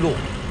查到记录。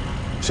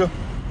是，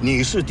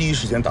你是第一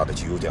时间打的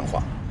急救电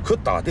话，可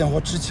打电话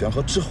之前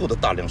和之后的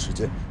大量时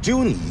间，只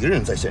有你一个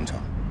人在现场，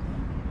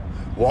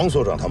王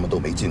所长他们都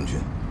没进去。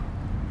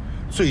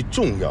最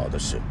重要的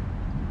是，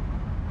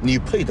你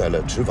佩戴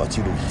了执法记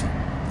录仪，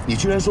你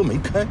居然说没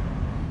开，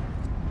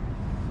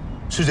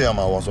是这样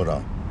吗，王所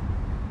长？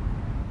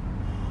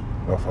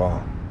老冯，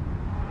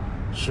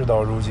事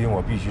到如今，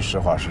我必须实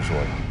话实说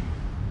的。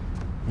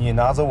你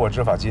拿走我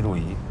执法记录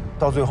仪，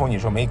到最后你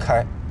说没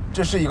开，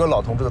这是一个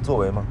老同志的作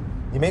为吗？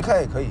你没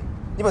开也可以，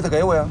你把它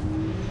给我呀。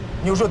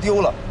你又说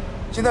丢了，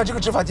现在这个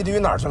执法记录仪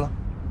哪儿去了？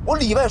我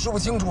里外说不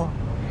清楚啊。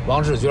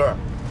王志军，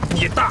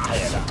你大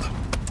爷的！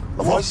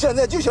我现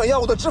在就想要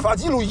我的执法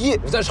记录仪。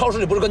我在超市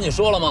里不是跟你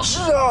说了吗？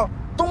是啊，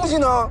东西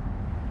呢？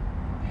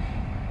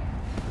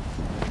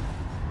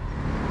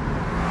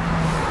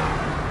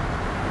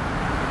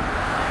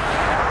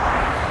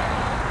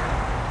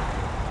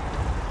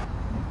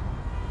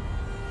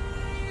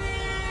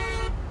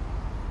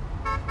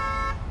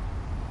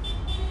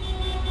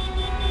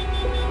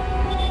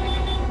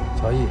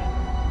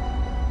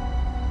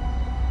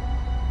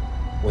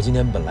我今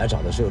天本来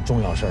找的是有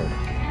重要事儿的，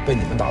被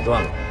你们打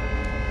断了。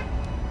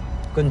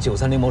跟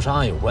930谋杀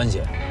案有关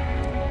系？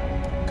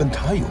跟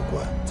他有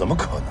关？怎么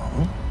可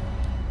能？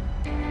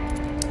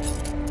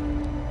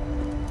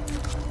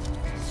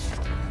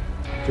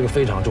这个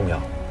非常重要，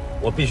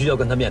我必须要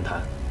跟他面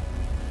谈。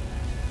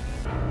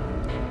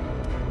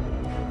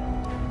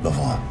老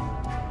冯啊，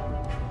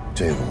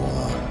这个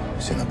我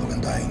现在不能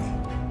答应你。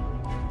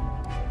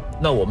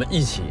那我们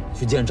一起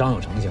去见张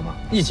有成行吗？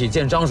一起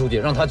见张书记，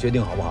让他决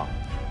定好不好？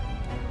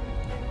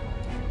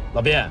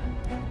老边，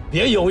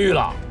别犹豫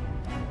了，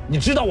你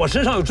知道我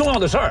身上有重要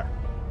的事儿。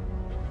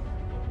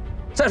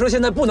再说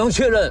现在不能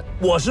确认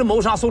我是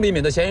谋杀宋丽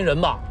敏的嫌疑人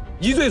吧？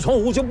疑罪从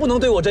无，就不能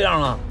对我这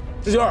样啊！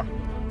志军，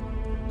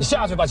你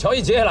下去把乔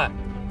毅接下来。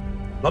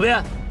老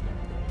边，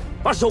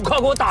把手铐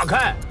给我打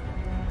开。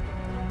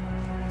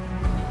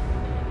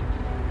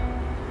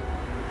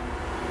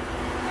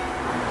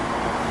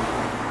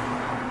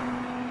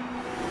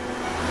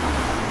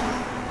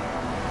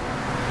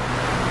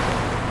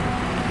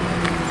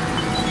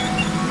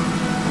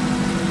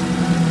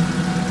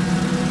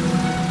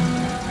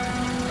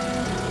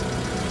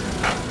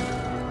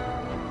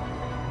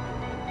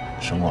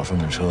沈广顺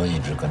的车一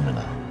直跟着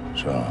呢。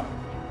是啊，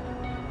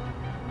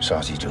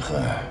杀妻之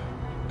恨，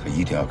他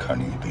一定要看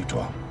着你被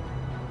抓。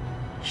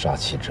杀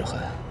妻之恨，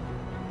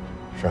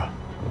是啊。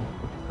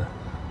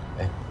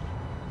哎，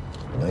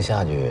你能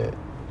下去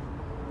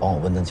帮我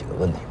问他几个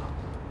问题吗？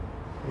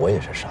我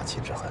也是杀妻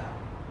之恨。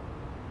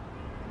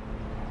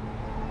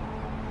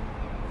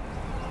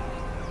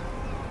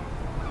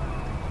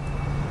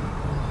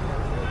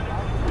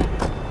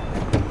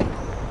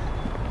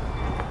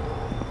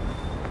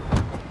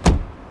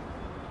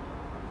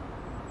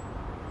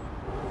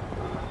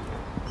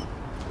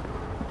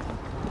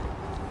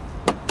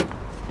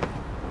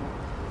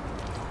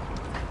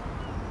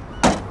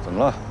怎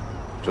么了，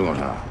郑广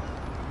山？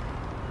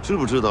知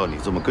不知道你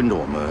这么跟着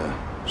我们，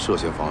涉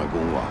嫌妨碍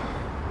公务啊？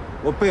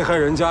我被害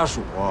人家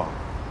属，我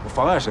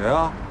妨碍谁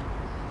啊？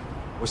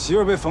我媳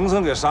妇被冯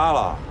森给杀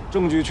了，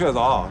证据确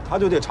凿，他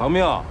就得偿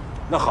命。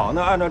那好，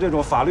那按照这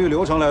种法律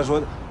流程来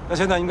说，那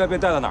现在应该被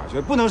带到哪儿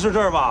去？不能是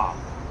这儿吧？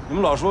你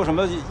们老说什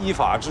么依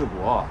法治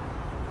国，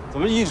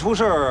怎么一出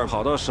事儿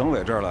跑到省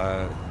委这儿来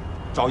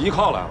找依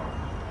靠来了？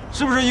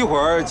是不是一会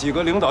儿几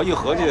个领导一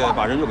合计，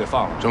把人就给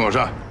放了？郑广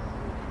山，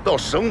到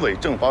省委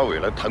政法委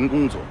来谈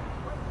工作，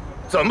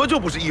怎么就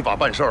不是依法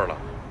办事儿了？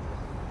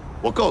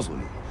我告诉你，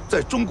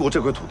在中国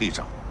这块土地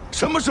上，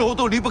什么时候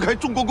都离不开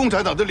中国共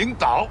产党的领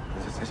导。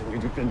行，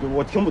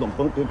我听不懂，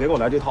别给我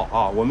来这套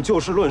啊！我们就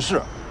事论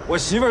事。我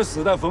媳妇儿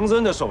死在冯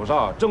森的手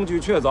上，证据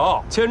确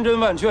凿，千真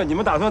万确，你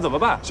们打算怎么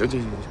办？行，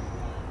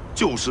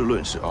就事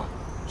论事啊！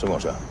沈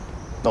广顺，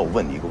那我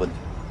问你一个问题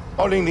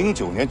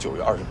：2009年9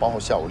月28号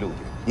下午6点，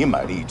你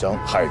买了一张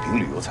海平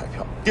旅游彩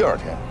票，第二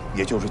天，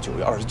也就是9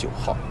月29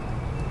号，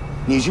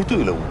你去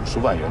兑了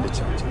50万元的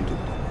奖金，对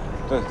不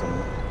对？对，怎么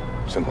了？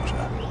沈广顺，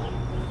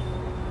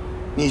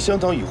你相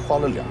当于花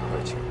了2块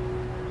钱，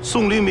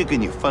宋丽敏给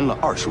你翻了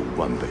25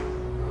万倍，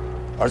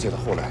而且她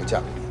后来还嫁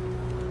给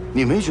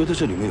你，你没觉得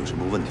这里面有什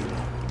么问题吗？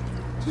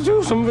这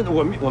有什么问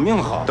题？我命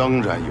好。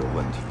当然有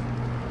问题。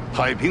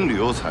海平旅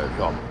游彩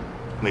票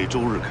每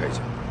周日开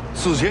奖，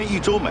此前1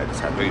周买的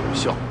彩票有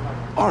效。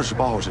28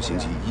号是星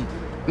期一，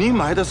你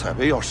买的彩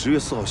票要10月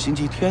4号星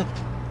期天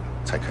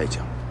才开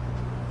奖，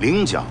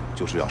领奖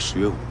就是要10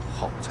月5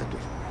号才对。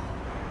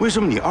为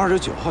什么你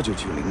29号就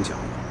去领奖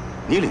了？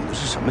你领的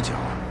是什么奖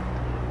啊？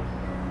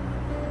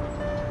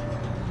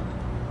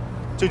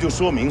这就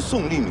说明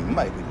宋丽敏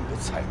卖给你的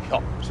彩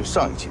票是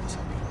上一期的彩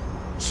票，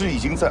是已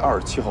经在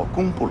27号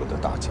公布了的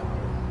大奖。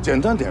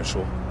简单点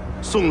说，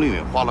宋丽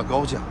敏花了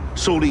高价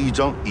收了一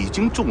张已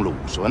经中了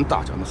50万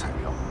大奖的彩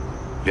票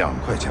，2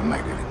块钱卖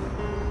给了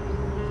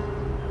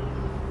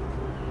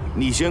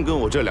你。你先跟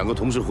我这2个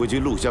同事回去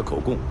录下口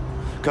供，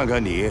看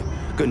看你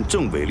跟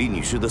郑伟丽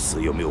女士的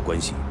死有没有关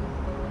系。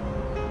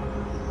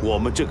我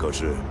们这可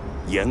是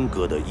严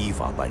格的依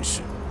法办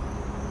事。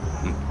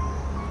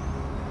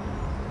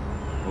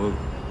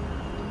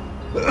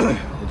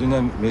我今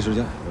天没时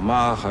间，我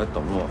妈还等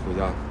着我回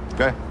家。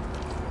该。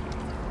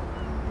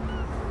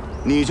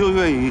你就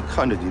愿意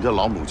看着你的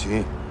老母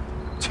亲，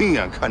亲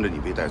眼看着你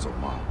被带走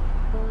吗？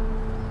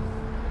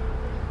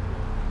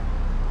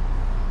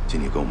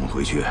请你跟我们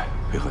回去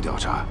配合调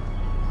查。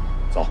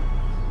走。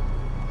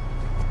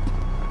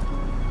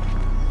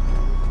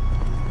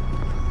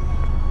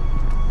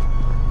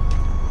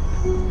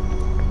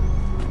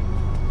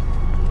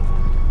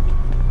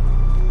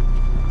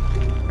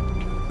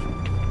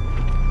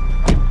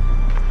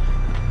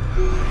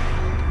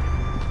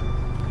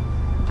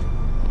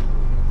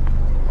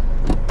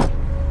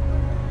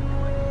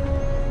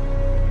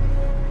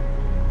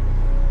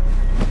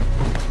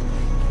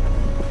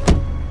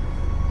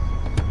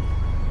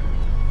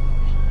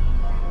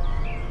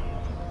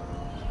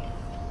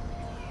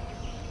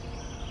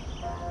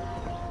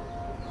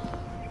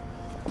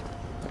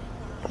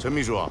陈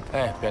秘书，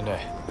哎，编队，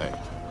哎，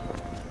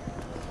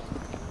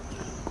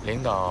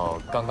领导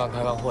刚刚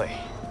开完会，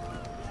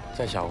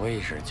在小会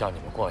议室叫你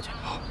们过去。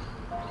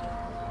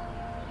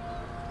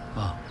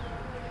啊，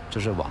这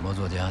是网络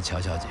作家乔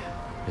小姐，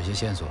有些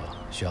线索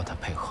需要她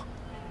配合。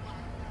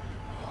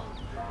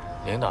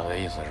领导的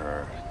意思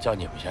是叫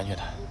你们先去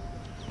谈。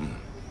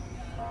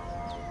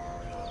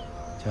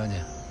乔小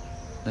姐，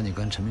那你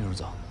跟陈秘书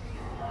走，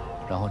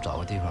然后找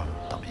个地方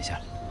等一下。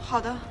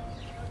好的。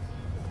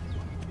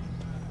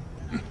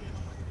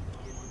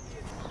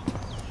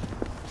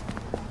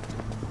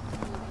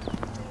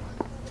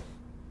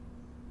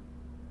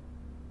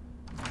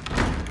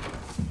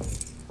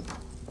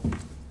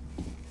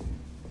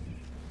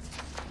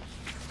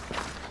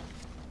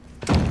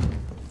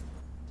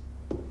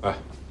哎，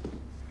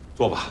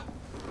坐吧。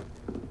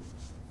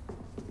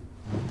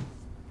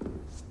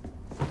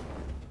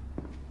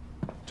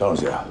张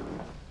小姐，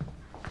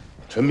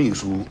陈秘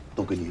书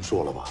都跟您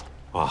说了吧？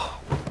啊，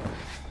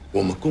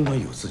我们公安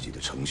有自己的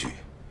程序。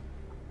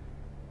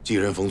既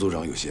然冯组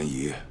长有嫌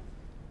疑，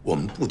我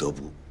们不得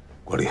不。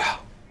国立啊，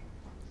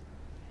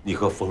你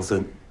和冯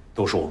森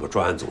都是我们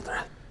专案组的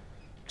人，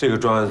这个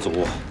专案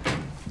组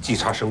既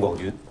查沈广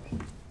军，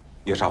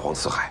也查黄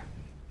四海，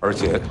而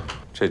且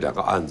这2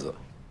个案子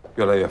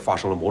越来越发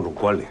生了某种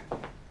关联。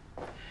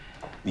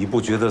你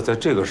不觉得在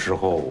这个时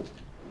候，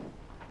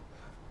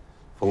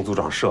冯组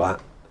长涉案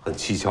很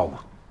蹊跷吗？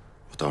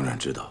我当然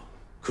知道，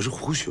可是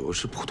胡雪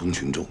是普通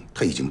群众，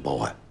他已经报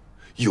案，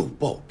有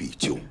报必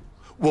究，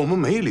我们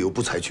没理由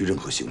不采取任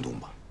何行动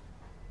吧？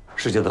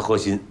事件的核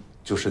心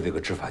就是那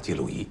个执法记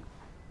录仪。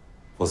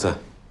冯森，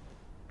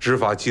执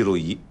法记录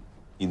仪，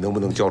你能不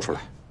能交出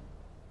来？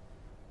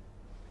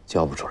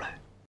交不出来。